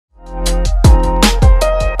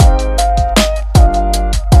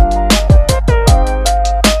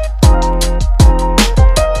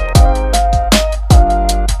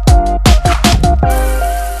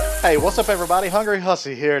everybody, Hungry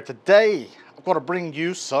Hussey here. Today, I'm going to bring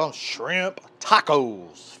you some shrimp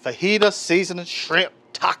tacos. Fajita seasoned shrimp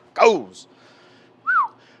tacos.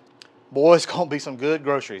 Boy, it's going to be some good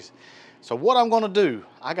groceries. So what I'm going to do,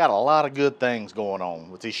 I got a lot of good things going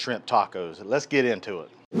on with these shrimp tacos. Let's get into it.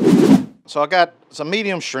 So I got some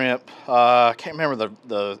medium shrimp. I can't remember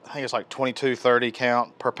I think it's like 22-30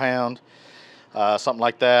 count per pound, something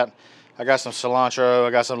like that. I got some cilantro,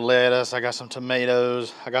 I got some lettuce, I got some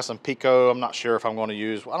tomatoes, I got some pico. I'm not sure if I'm going to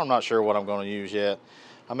use, I'm not sure what I'm going to use yet.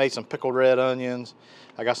 I made some pickled red onions.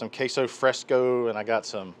 I got some queso fresco, and I got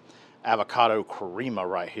some avocado crema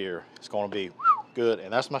right here. It's going to be good.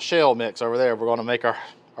 And that's my shell mix over there. We're going to make our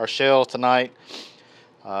shells tonight.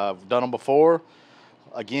 I've done them before.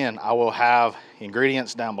 Again, I will have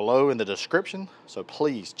ingredients down below in the description, so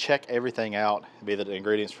please check everything out. Be the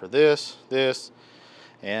ingredients for this,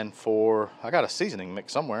 and for, I got a seasoning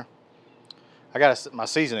mix somewhere. I got my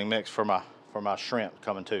seasoning mix for my shrimp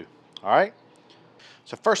coming too. All right.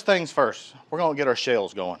 So first things first, we're gonna get our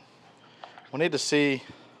shells going. We need to see.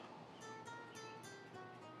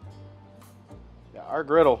 Yeah, our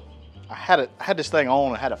griddle. I had this thing on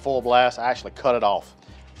and had it full blast. I actually cut it off.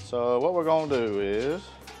 So what we're gonna do is,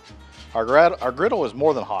 our griddle is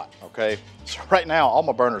more than hot. Okay. So right now all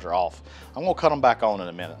my burners are off. I'm gonna cut them back on in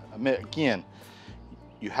a minute. Again.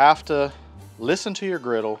 You have to listen to your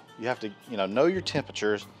griddle. You have to, know your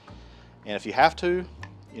temperatures. And if you have to,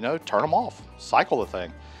 turn them off. Cycle the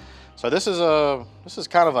thing. So this is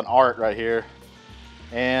kind of an art right here.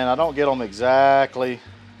 And I don't get them exactly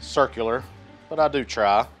circular, but I do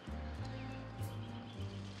try.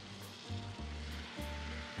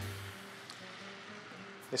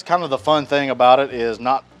 It's kind of the fun thing about it is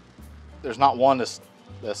there's not one that's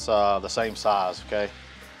the same size, okay?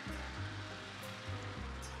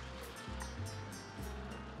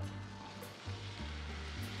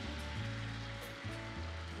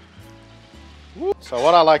 So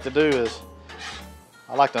what I like to do is,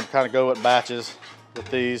 I like to kind of go in batches with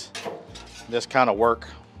these, just kind of work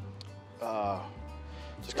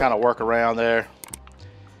around there.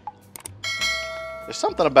 There's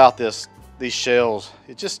something about these shells,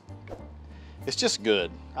 it's just good.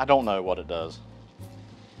 I don't know what it does,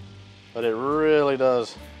 but it really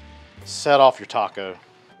does set off your taco.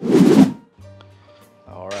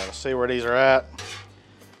 All right, let's see where these are at.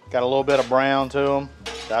 Got a little bit of brown to them.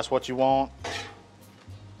 That's what you want.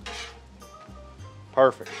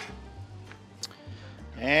 Perfect.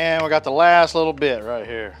 And we got the last little bit right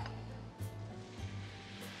here.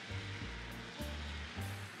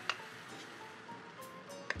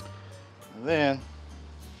 And then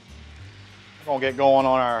we're gonna get going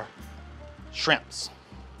on our shrimps.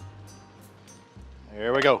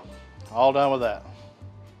 Here we go. All done with that.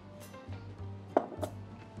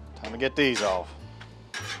 Time to get these off.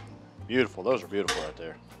 Beautiful. Those are beautiful right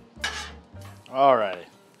there. All righty.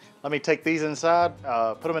 Let me take these inside,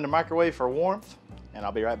 put them in the microwave for warmth, and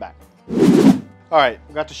I'll be right back. All right,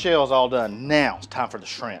 we got the shells all done. Now it's time for the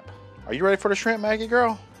shrimp. Are you ready for the shrimp, Maggie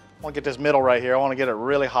girl? I want to get this middle right here. I want to get it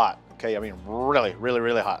really hot. Okay, I mean really, really,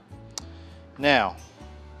 really hot. Now,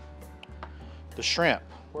 the shrimp.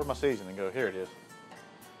 Where'd my seasoning go? Here it is.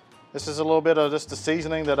 This is a little bit of just the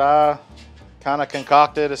seasoning that I kind of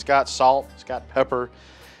concocted. It's got salt, it's got pepper,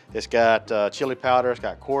 it's got chili powder, it's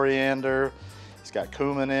got coriander. It's got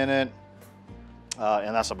cumin in it,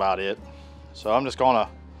 and that's about it. So I'm just gonna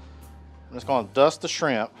dust the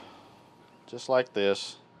shrimp, just like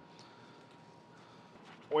this.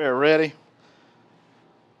 We're ready.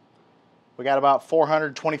 We got about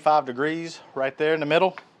 425 degrees right there in the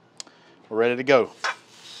middle. We're ready to go.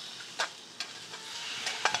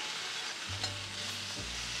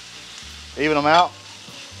 Even them out.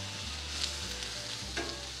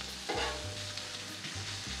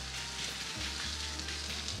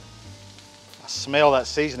 Smell that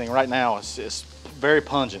seasoning right now. It's very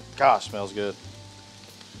pungent. Gosh, smells good.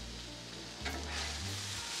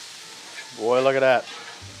 Boy, look at that.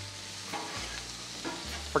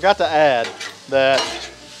 Forgot to add that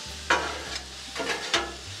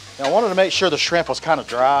I wanted to make sure the shrimp was kind of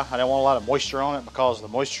dry. I didn't want a lot of moisture on it because the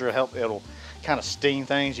moisture it'll kind of steam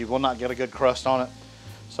things. You will not get a good crust on it.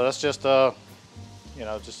 So that's just just a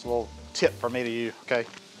little tip for me to use, okay?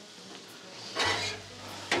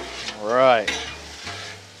 All right.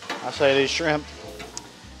 I say these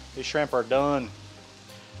shrimp are done.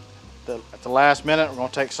 At the last minute, we're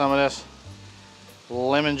gonna take some of this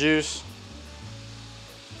lemon juice.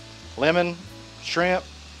 Lemon, shrimp,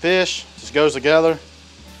 fish, just goes together.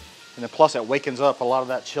 And then plus it wakens up a lot of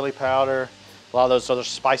that chili powder, a lot of those other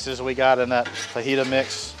spices we got in that fajita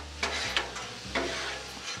mix.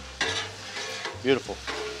 Beautiful.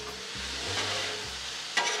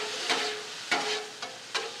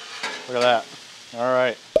 Look at that. All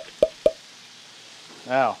right.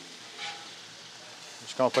 Now, I'm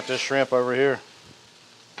just gonna put this shrimp over here.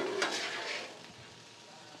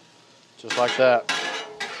 Just like that.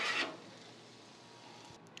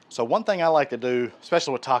 So one thing I like to do,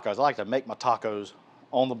 especially with tacos, I like to make my tacos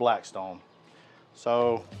on the Blackstone.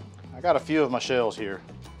 So I got a few of my shells here.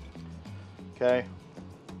 Okay,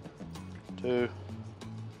 2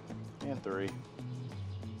 and 3.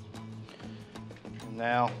 And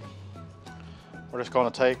now we're just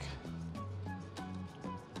going to take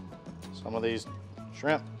some of these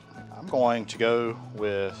shrimp. I'm going to go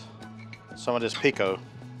with some of this pico,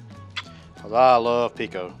 because I love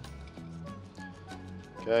pico.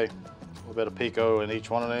 Okay, a little bit of pico in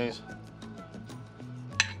each one of these.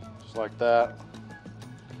 Just like that.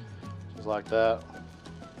 Just like that.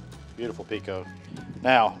 Beautiful pico.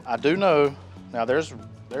 Now, I do know, now there's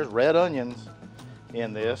red onions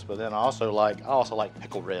in this, but then I also like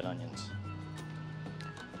pickled red onions.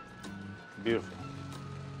 Beautiful.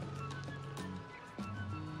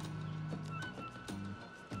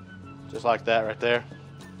 Just like that right there.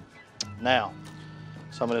 Now,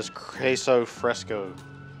 some of this queso fresco.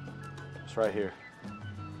 It's right here.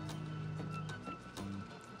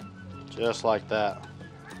 Just like that.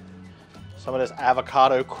 Some of this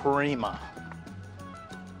avocado crema.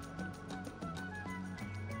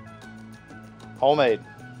 Homemade.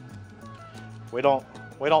 We don't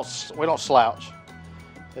slouch.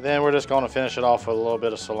 And then we're just going to finish it off with a little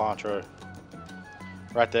bit of cilantro.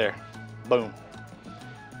 Right there. Boom.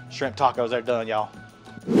 Shrimp tacos, they're done, y'all.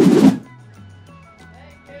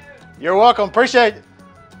 You're welcome. Appreciate it.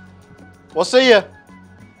 We'll see you.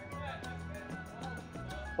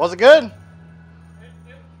 Was it good?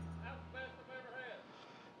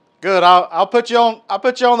 Good. I'll put you on. I'll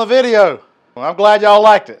put you on the video. I'm glad y'all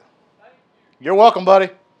liked it. You're welcome, buddy.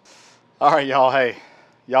 All right, y'all. Hey,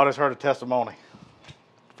 y'all just heard a testimony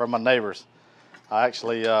from my neighbors. I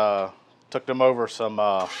actually took them over some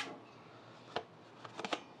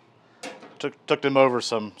took them over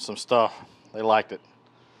some stuff. They liked it.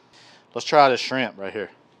 Let's try this shrimp right here.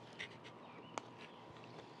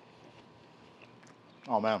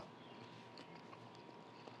 Oh man.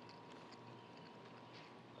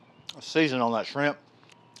 The seasoning on that shrimp,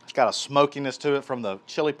 it's got a smokiness to it from the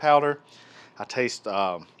chili powder. I taste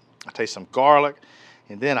some garlic,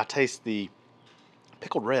 and then I taste the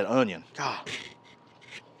pickled red onion. God,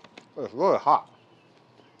 it's really hot.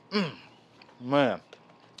 Man,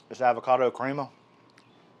 this avocado crema,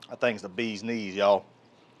 that thing's the bee's knees, y'all.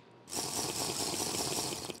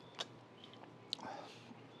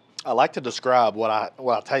 I like to describe what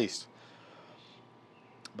I taste,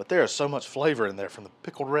 but there is so much flavor in there from the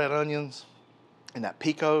pickled red onions and that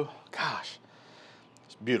pico. Gosh,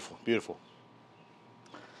 it's beautiful, beautiful.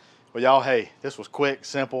 Well, y'all, hey, this was quick,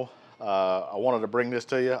 simple. I wanted to bring this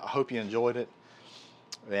to you. I hope you enjoyed it,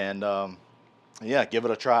 and yeah, give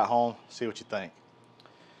it a try at home. See what you think.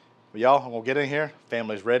 Well, y'all, I'm gonna get in here.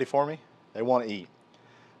 Family's ready for me. They want to eat.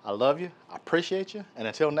 I love you. I appreciate you. And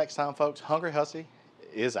until next time, folks, Hungry Hussey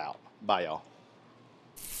is out. Bye, y'all.